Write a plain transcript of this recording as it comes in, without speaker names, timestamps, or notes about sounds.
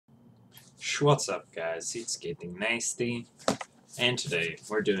What's up, guys? It's Getting Nasty, and today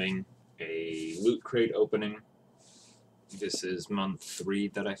we're doing a Loot Crate opening. This is month 3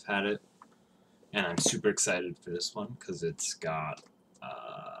 that I've had it, and I'm super excited for this one because it's got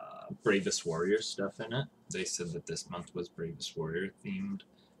Bravest Warrior stuff in it. They said that this month was Bravest Warrior themed,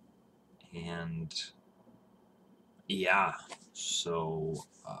 and yeah, so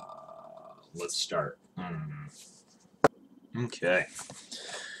let's start. Okay.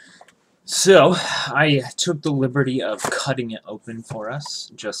 So, I took the liberty of cutting it open for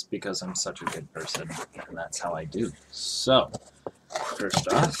us, just because I'm such a good person, and that's how I do. So, first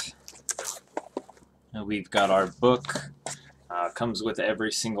off, we've got our book. Comes with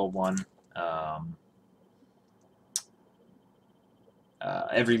every single one.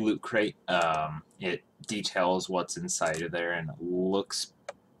 Every loot crate. It details what's inside of there, and it looks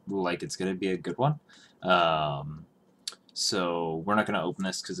like it's going to be a good one. So we're not going to open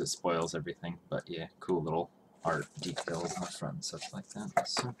this because it spoils everything, but yeah, cool little art details on the front and stuff like that.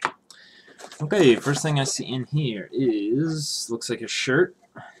 So, okay, first thing I see in here is, looks like a shirt.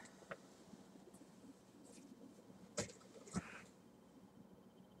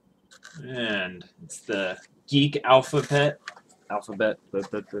 And it's the Geek Alphabet.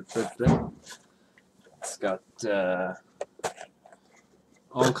 It's got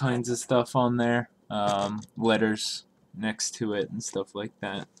all kinds of stuff on there. Letters next to it and stuff like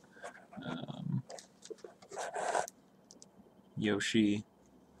that. Yoshi,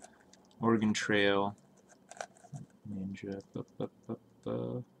 Oregon Trail, Ninja,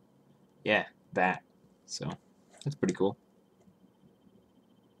 yeah, that. So that's pretty cool.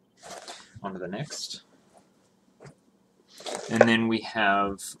 On to the next. And then we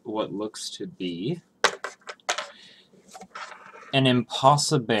have what looks to be an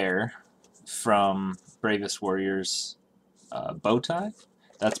Impossibear from Bravest Warrior's bow tie.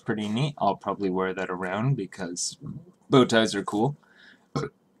 That's pretty neat. I'll probably wear that around because bow ties are cool.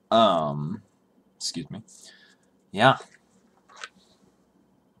 Excuse me. Yeah.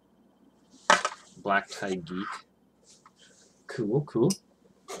 Black tie geek. Cool, cool.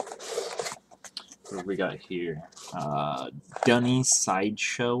 What have we got here? Dunny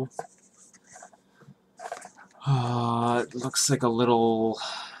Sideshow. It looks like a little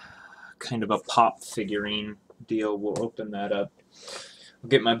kind of a pop figurine deal. We'll open that up. I'll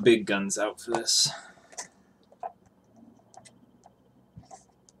get my big guns out for this.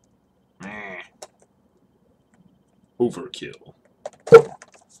 Overkill.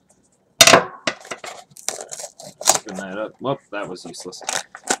 Open that up. Whoop, that was useless.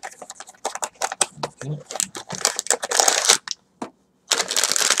 Okay.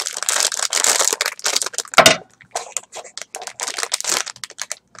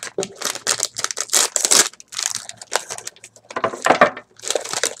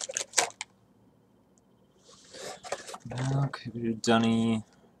 Okay, Dunny.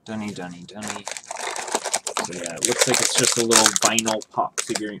 So yeah, it looks like it's just a little vinyl pop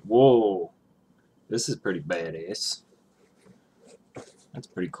figurine. Whoa! This is pretty badass. That's a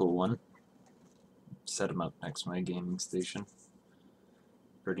pretty cool one. Set them up next to my gaming station.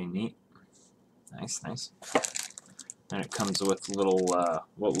 Pretty neat. Nice, nice. And it comes with little,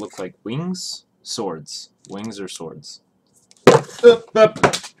 what look like wings? Swords. Wings or swords.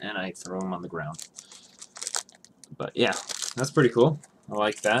 And I throw them on the ground. But yeah, that's pretty cool. I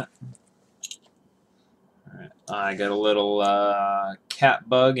like that. Alright, I got a little cat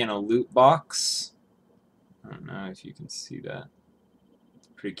bug in a loot box. I don't know if you can see that. It's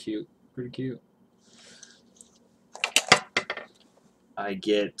pretty cute. Pretty cute. I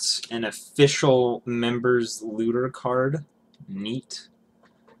get an official members looter card. Neat.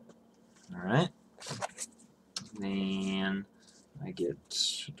 Alright. Then I get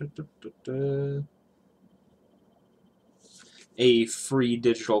a free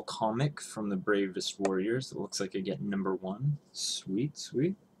digital comic from the Bravest Warriors. It looks like I get #1. Sweet,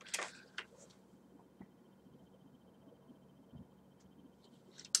 sweet.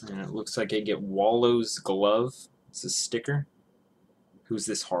 And it looks like I get Wallow's glove. It's a sticker. Who's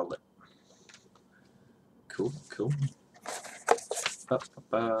this harlot? Cool, cool.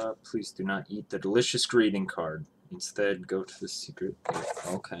 Please do not eat the delicious greeting card. Instead, go to the secret.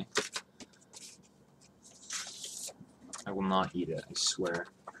 Okay. I will not eat it, I swear.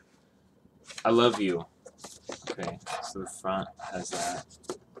 I love you. Okay, so the front has that.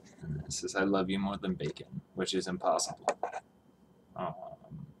 And it says, I love you more than bacon, which is impossible.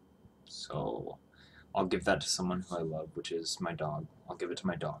 So I'll give that to someone who I love, which is my dog. I'll give it to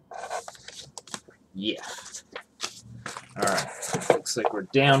my dog. Yeah. Alright, looks like we're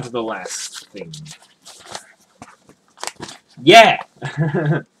down to the last thing. Yeah!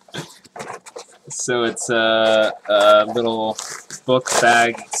 So it's a little book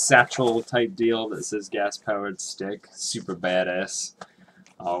bag satchel type deal that says gas powered stick. Super badass.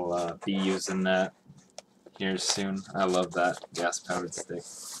 I'll be using that here soon. I love that gas powered stick.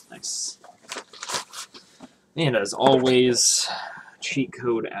 Nice. And as always, cheat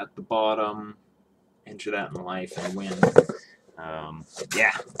code at the bottom. Enter that in life and win.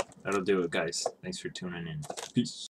 Yeah, that'll do it, guys. Thanks for tuning in. Peace.